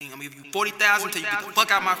I'ma give you 40,000 till you get the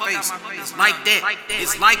fuck out my face. It's like that.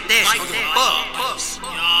 It's like that. Don't give a fuck.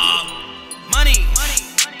 Money.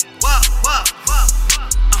 Whoa.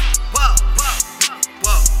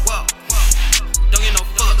 Don't get no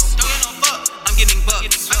fucks. I'm getting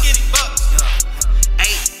bucks.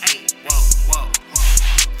 Whoa.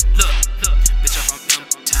 Look, bitch, I'm from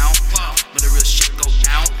town, but the real shit go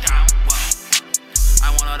down.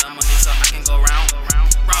 I want all the money so I can go round the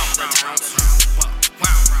town.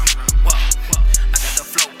 I got the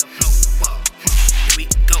flow. Here we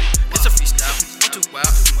go. It's a freestyle. I'm too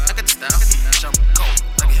wild. I got the style. I'm cold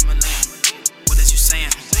like a Himalayan. What is you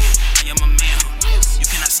saying? I am a man. You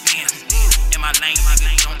cannot stand in my lane.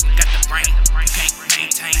 Nigga, you don't got the brain. You can't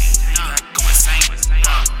maintain. You gotta go insane.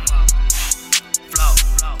 Flow.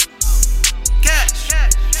 Cash.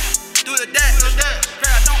 Do the dash.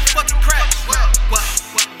 Girl, don't fucking crash. What?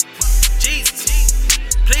 Jesus.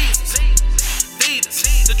 Please. Feed us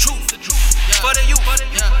the truth. For the youth.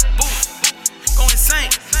 Boost. Go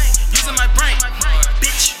insane. Using my brain.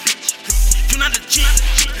 Bitch. You not legit.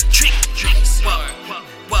 Trick.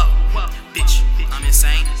 Whoa. Bitch. I'm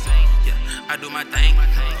insane. Yeah, I do my thing.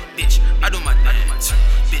 Bitch, I do my dance.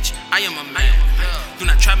 Bitch, I am a man. Do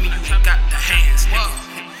not try me, you got the hands,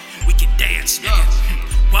 nigga. We can dance, nigga.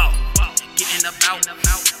 Whoa, getting about.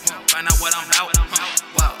 Find out what I'm about.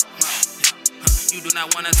 Whoa, you do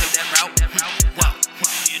not wanna take that route. Whoa,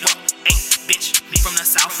 hey, bitch, from the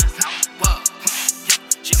south. Whoa,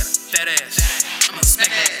 she got a fat ass. I'ma smack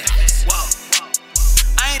that. Whoa.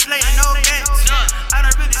 I ain't playing no games. I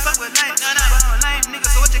don't really fuck with lames. But I'm a lame nigga,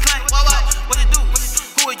 so what you claim? What you do?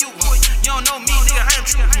 Who are you? You don't know me, nigga, I am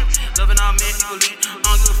true. Loving all men equally. I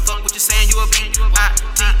don't give a fuck what you saying, you a B.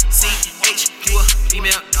 I-T-C-H, you a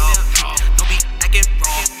female dog. Don't be acting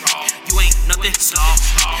raw. You ain't nothing slaw.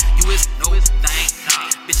 You is no thing.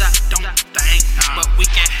 Bitch, I don't think. But we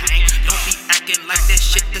can hang. Don't be acting like that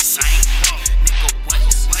shit the same. Nigga, what?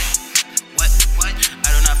 I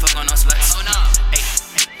do not fuck on no sluts.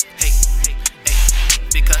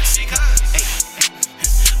 Because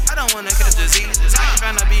I don't wanna catch diseases. I ain't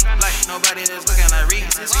tryna be like nobody that's looking like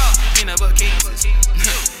Reese's. Peanut butter keys.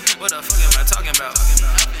 What the fuck am I talking about?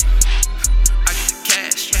 I get the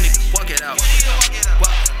cash, nigga, walk it out.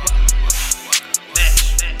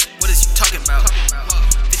 Dash, what is you talking about?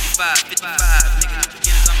 55, nigga,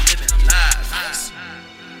 beginnings, I'm living live.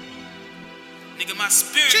 Nigga, my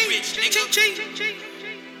spirit rich, nigga.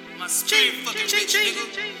 My spirit fucking rich, nigga.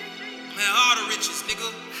 Man, all the riches,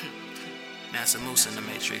 nigga. Master Moose in the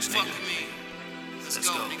Matrix, nigga. Fuck me. Let's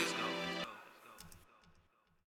go, nigga.